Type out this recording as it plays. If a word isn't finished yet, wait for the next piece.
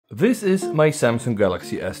This is my Samsung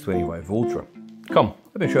Galaxy S25 Ultra. Come,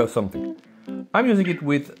 let me show you something. I'm using it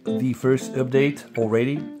with the first update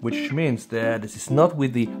already, which means that this is not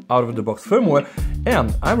with the out-of-the-box firmware,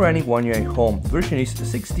 and I'm running One UI Home. Version is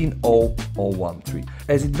 16.0.013.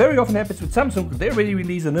 As it very often happens with Samsung, they already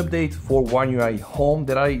released an update for One UI Home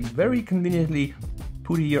that I very conveniently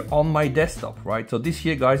put here on my desktop, right? So this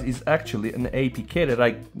here, guys, is actually an APK that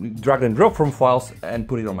I drag and drop from files and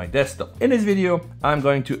put it on my desktop. In this video, I'm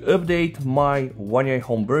going to update my One UI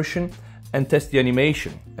Home version and test the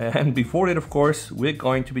animation. And before that, of course, we're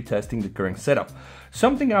going to be testing the current setup.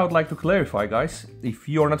 Something I would like to clarify, guys. If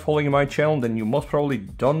you're not following my channel, then you most probably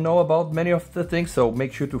don't know about many of the things, so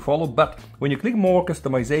make sure to follow. But when you click more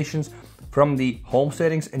customizations from the home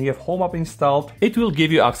settings and you have Home Up installed, it will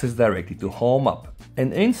give you access directly to Home Up.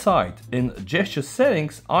 And inside, in gesture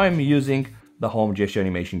settings, I'm using the home gesture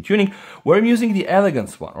animation tuning, where I'm using the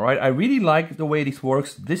elegance one, right? I really like the way this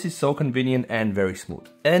works. This is so convenient and very smooth.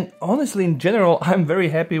 And honestly, in general, I'm very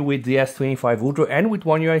happy with the S25 Ultra and with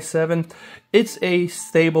One UI 7. It's a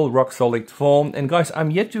stable, rock-solid phone. And guys,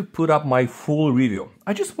 I'm yet to put up my full review.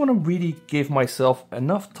 I just want to really give myself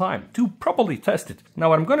enough time to properly test it. Now,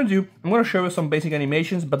 what I'm going to do, I'm going to show you some basic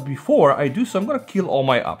animations, but before I do so, I'm going to kill all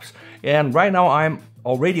my apps. And right now, I'm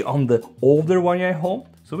already on the older One UI Home.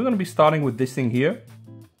 So we're going to be starting with this thing here.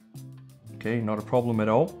 Okay, not a problem at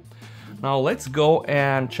all. Now let's go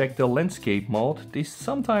and check the landscape mode. This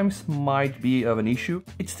sometimes might be of an issue.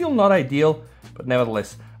 It's still not ideal, but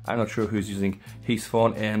nevertheless, I'm not sure who's using his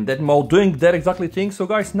phone and that mode doing that exactly thing. So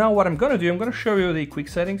guys, now what I'm going to do, I'm going to show you the quick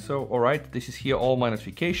settings. So alright, this is here all my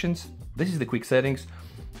notifications. This is the quick settings.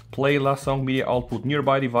 Play, last song, media output,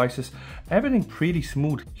 nearby devices. Everything pretty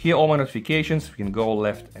smooth. Here all my notifications. We can go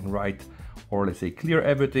left and right, or let's say clear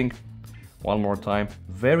everything. One more time.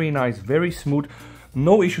 Very nice, very smooth,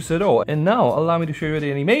 no issues at all. And now allow me to show you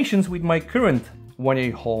the animations with my current One UI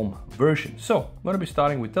Home version. So I'm going to be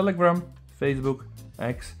starting with Telegram, Facebook,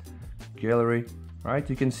 X, Gallery, right?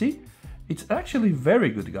 You can see it's actually very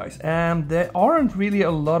good, guys, and there aren't really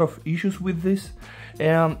a lot of issues with this.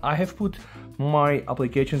 And I have put my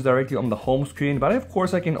applications directly on the home screen, but of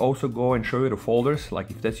course I can also go and show you the folders,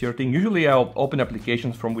 like if that's your thing. Usually I'll open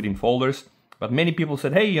applications from within folders, but many people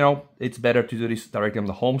said, hey, you know, it's better to do this directly on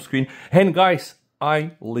the home screen. And guys,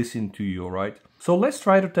 I listen to you, right? So let's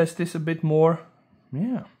try to test this a bit more.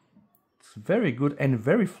 Yeah, it's very good and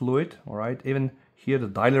very fluid, all right? Even here, the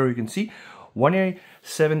dialer, you can see. One UI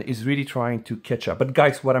 7 is really trying to catch up. But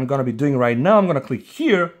guys, what I'm gonna be doing right now, I'm gonna click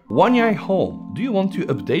here, One UI Home. Do you want to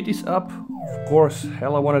update this app? Of course,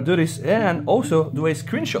 hell, I wanna do this. And also do a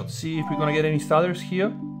screenshot. See if we're gonna get any starters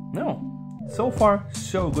here. No. So far,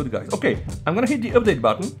 so good, guys. Okay, I'm gonna hit the update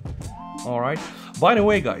button. All right. By the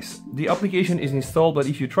way, guys, the application is installed, but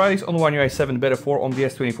if you try this on One UI 7 Beta 4 on the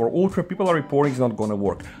S24 Ultra, people are reporting it's not gonna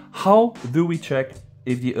work. How do we check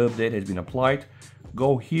if the update has been applied?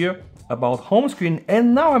 Go here, about home screen,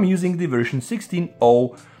 and now I'm using the version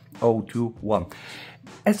 16.0.021.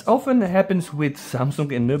 As often happens with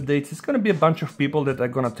Samsung and updates, it's gonna be a bunch of people that are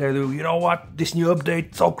gonna tell you, you know what, this new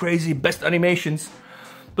update, so crazy, best animations.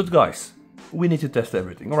 But guys, we need to test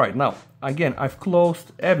everything. All right, now, again, I've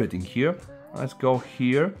closed everything here. Let's go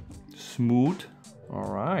here, smooth.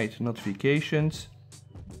 All right, notifications.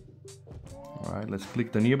 All right, let's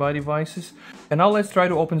click the nearby devices. And now let's try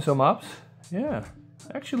to open some apps. Yeah,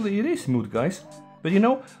 actually it is smooth, guys. But you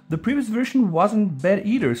know, the previous version wasn't bad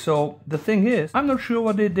either. So the thing is, I'm not sure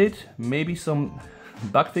what they did. Maybe some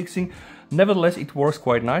bug fixing. Nevertheless, it works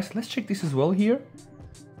quite nice. Let's check this as well here.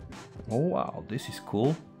 Oh wow, this is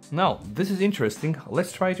cool. Now, this is interesting.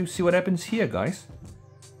 Let's try to see what happens here, guys.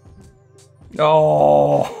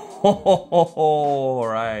 Oh, all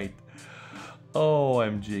right.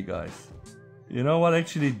 OMG, guys. You know what?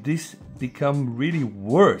 Actually, this become really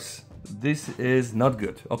worse. This is not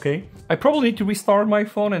good, okay? I probably need to restart my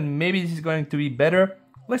phone and maybe this is going to be better.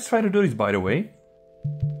 Let's try to do this, by the way.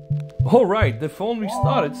 All right, the phone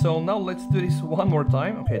restarted, so now let's do this one more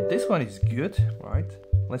time. Okay, this one is good, all right?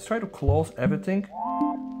 Let's try to close everything.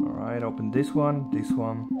 All right, open this one, this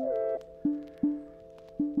one.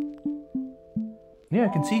 Yeah, I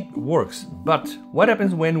can see it works, but what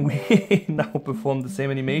happens when we now perform the same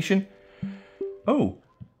animation? Oh,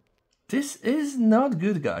 this is not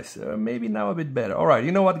good, guys. Maybe now a bit better. All right,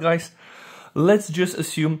 you know what, guys? Let's just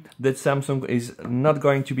assume that Samsung is not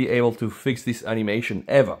going to be able to fix this animation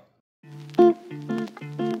ever.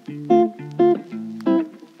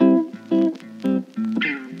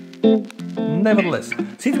 Nevertheless,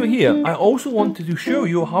 since we're here, I also wanted to show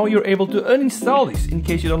you how you're able to uninstall this in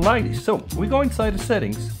case you don't like this. So we go inside the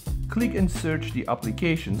settings, click and search the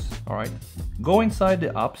applications, all right? Go inside the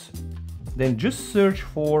apps, then just search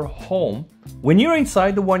for home. When you're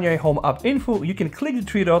inside the One UI Home app info, you can click the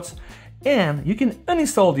three dots and you can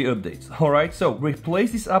uninstall the updates, all right? So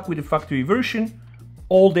replace this app with the factory version.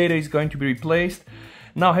 All data is going to be replaced.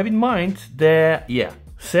 Now have in mind that, yeah,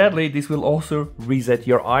 sadly, this will also reset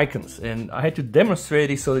your icons, and I had to demonstrate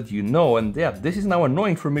this so that you know. And yeah, this is now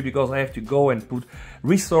annoying for me because I have to go and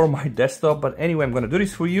restore my desktop. But anyway, I'm gonna do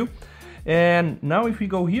this for you. And now if we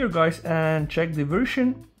go here, guys, and check the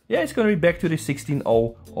version, yeah, it's gonna be back to the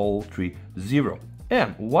 16.0030.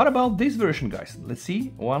 And what about this version, guys? Let's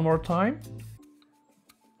see one more time.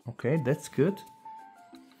 Okay, that's good.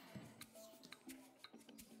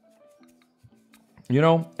 You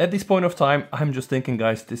know, at this point of time, I'm just thinking,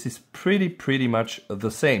 guys, this is pretty much the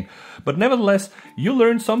same. But nevertheless, you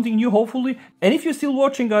learned something new, hopefully. And if you're still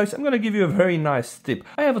watching, guys, I'm gonna give you a very nice tip.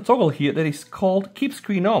 I have a toggle here that is called Keep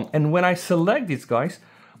Screen On. And when I select this, guys,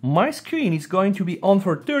 my screen is going to be on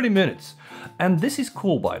for 30 minutes. And this is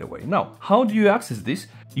cool, by the way. Now, how do you access this?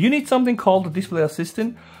 You need something called the Display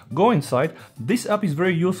Assistant. Go inside. This app is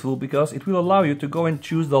very useful because it will allow you to go and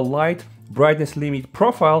choose the light brightness limit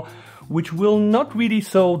profile, which will not really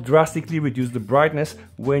so drastically reduce the brightness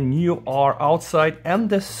when you are outside and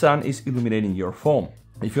the sun is illuminating your phone.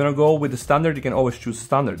 If you want to go with the standard, you can always choose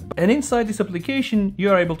standard. And inside this application,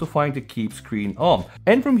 you are able to find the Keep Screen On.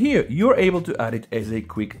 And from here, you're able to add it as a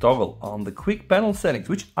quick toggle on the quick panel settings,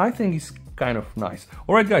 which I think is kind of nice.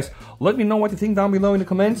 Alright guys, let me know what you think down below in the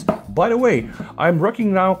comments. By the way, I'm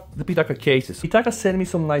rocking now the Pitaka cases. Pitaka sent me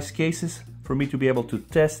some nice cases for me to be able to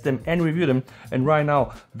test them and review them. And right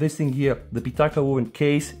now, this thing here, the Pitaka woven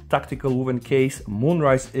case, tactical woven case,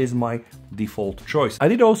 Moonrise is my default choice. I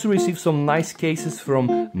did also receive some nice cases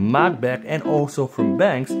from Macbeth and also from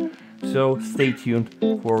Banks. So stay tuned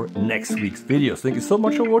for next week's videos. Thank you so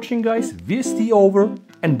much for watching, guys. VST over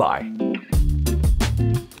and bye.